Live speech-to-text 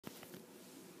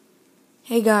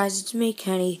Hey guys, it's me,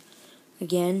 Kenny,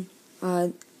 again.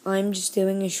 I'm just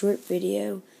doing a short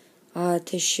video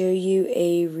to show you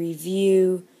a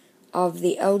review of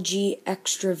the LG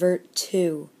Extravert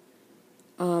 2.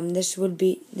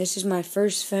 This is my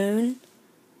first phone.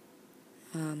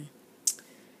 I'm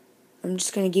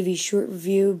just going to give you a short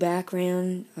review,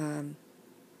 background,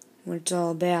 what it's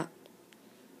all about.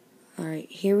 Alright,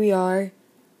 here we are.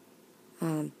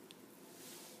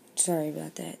 Sorry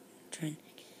about that.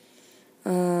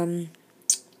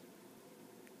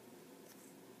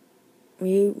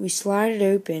 We slide it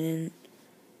open, and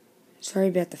sorry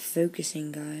about the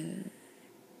focusing, guys.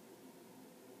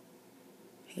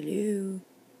 Hello.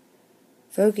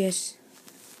 Focus.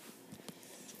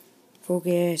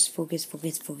 Focus, focus,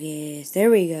 focus, focus. There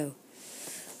we go.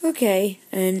 Okay,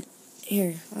 and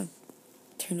here, I'll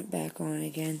turn it back on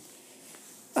again.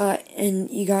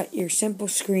 And you got your simple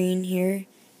screen here,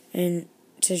 and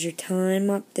it says your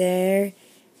time up there,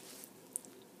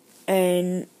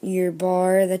 and your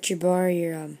bar, that's your bar,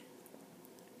 your,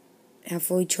 how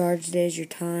fully charged it is, your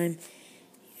time,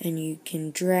 and you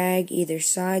can drag either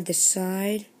side to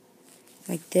side,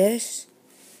 like this.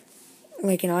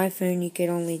 Like an iPhone, you could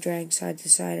only drag side to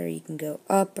side, or you can go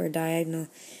up or diagonal,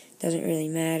 doesn't really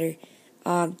matter.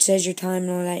 It says your time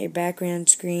and all that, your background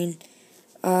screen.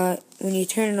 When you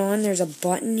turn it on, there's a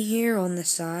button here on the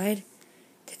side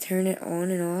to turn it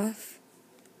on and off,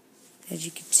 as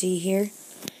you can see here.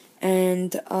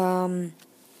 And,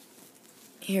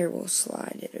 here, we'll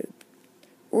slide it open.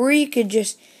 Or you could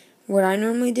just, what I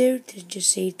normally do to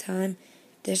just save time,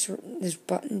 this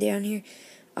button down here,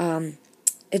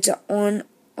 it's an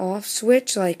on-off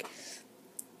switch. Like,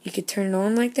 you could turn it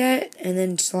on like that, and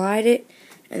then slide it,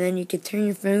 and then you could turn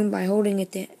your phone by holding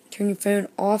it down. Turn your phone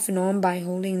off and on by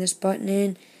holding this button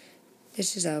in.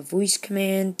 This is a voice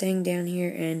command thing down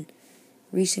here, and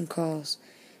recent calls.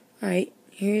 Alright,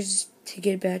 here's to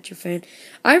get about your phone.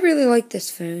 I really like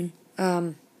this phone,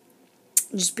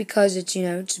 just because it's,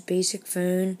 it's a basic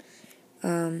phone.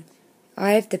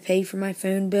 I have to pay for my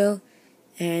phone bill,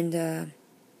 and,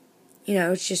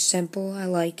 it's just simple. I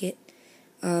like it.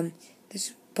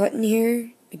 This button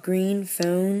here, the green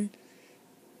phone,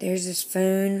 there's this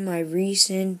phone, my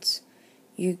recents.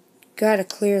 You gotta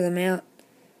clear them out,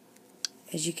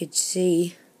 as you could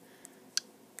see.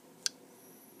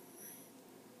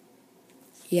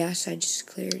 Yes, I just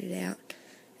cleared it out.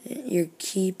 Your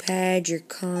keypad, your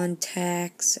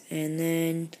contacts, and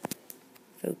then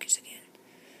focus again.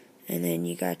 And then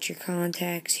you got your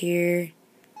contacts here,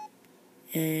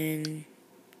 and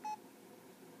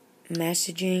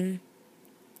messaging,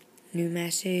 new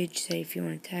message, say if you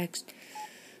want to text.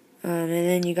 And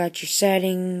then you got your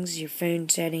settings, your phone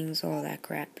settings, all that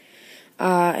crap.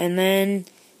 And then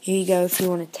here you go, if you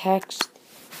want to text,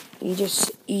 you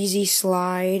just easy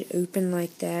slide, open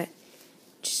like that,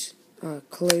 just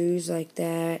close like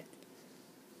that,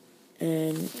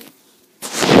 and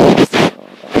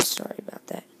sorry about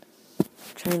that. I'm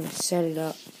trying to set it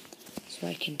up so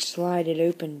I can slide it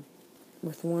open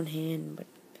with one hand, but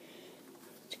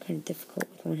it's kind of difficult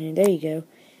with one hand. There you go.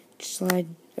 Just slide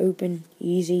open,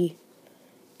 easy.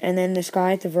 And then this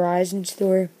guy at the Verizon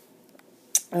store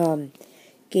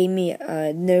gave me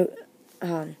a note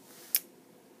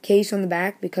case on the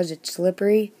back because it's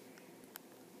slippery.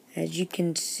 As you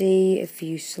can see, if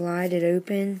you slide it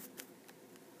open,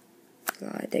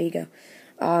 there you go.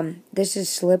 This is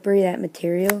slippery, that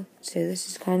material. So this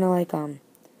is kind of like,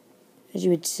 as you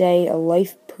would say, a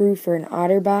life-proof or an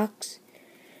OtterBox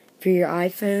for your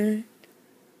iPhone.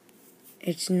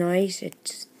 It's nice.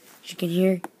 It's, as you can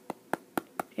hear,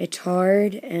 it's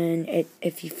hard, and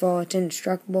if you fall, it's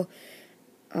indestructible.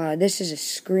 This is a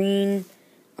screen.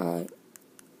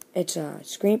 It's a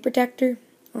screen protector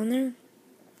on there.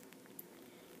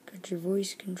 Got your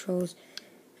voice controls.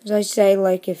 As I say,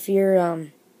 like if you're,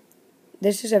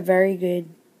 this is a very good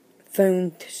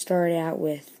phone to start out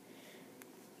with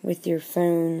your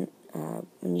phone,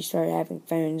 when you start having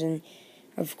phones. And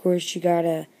of course you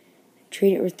gotta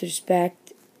treat it with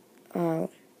respect,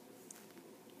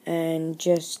 and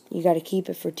just, you gotta keep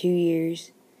it for 2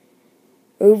 years.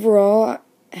 Overall,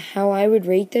 how I would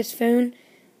rate this phone,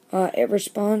 it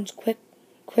responds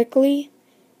quickly,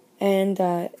 and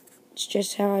it's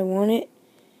just how I want it.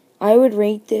 I would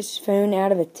rate this phone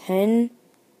out of a 10,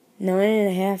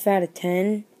 9.5 out of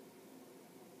 10.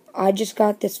 I just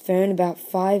got this phone about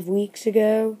 5 weeks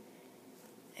ago,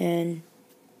 and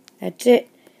that's it.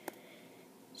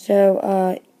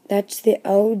 So, that's the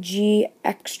LG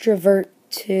Extravert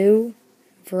 2,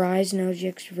 Verizon LG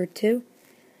Extravert 2,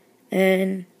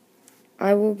 and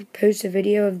I will post a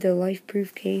video of the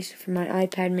life-proof case for my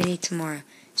iPad mini tomorrow.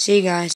 See you guys.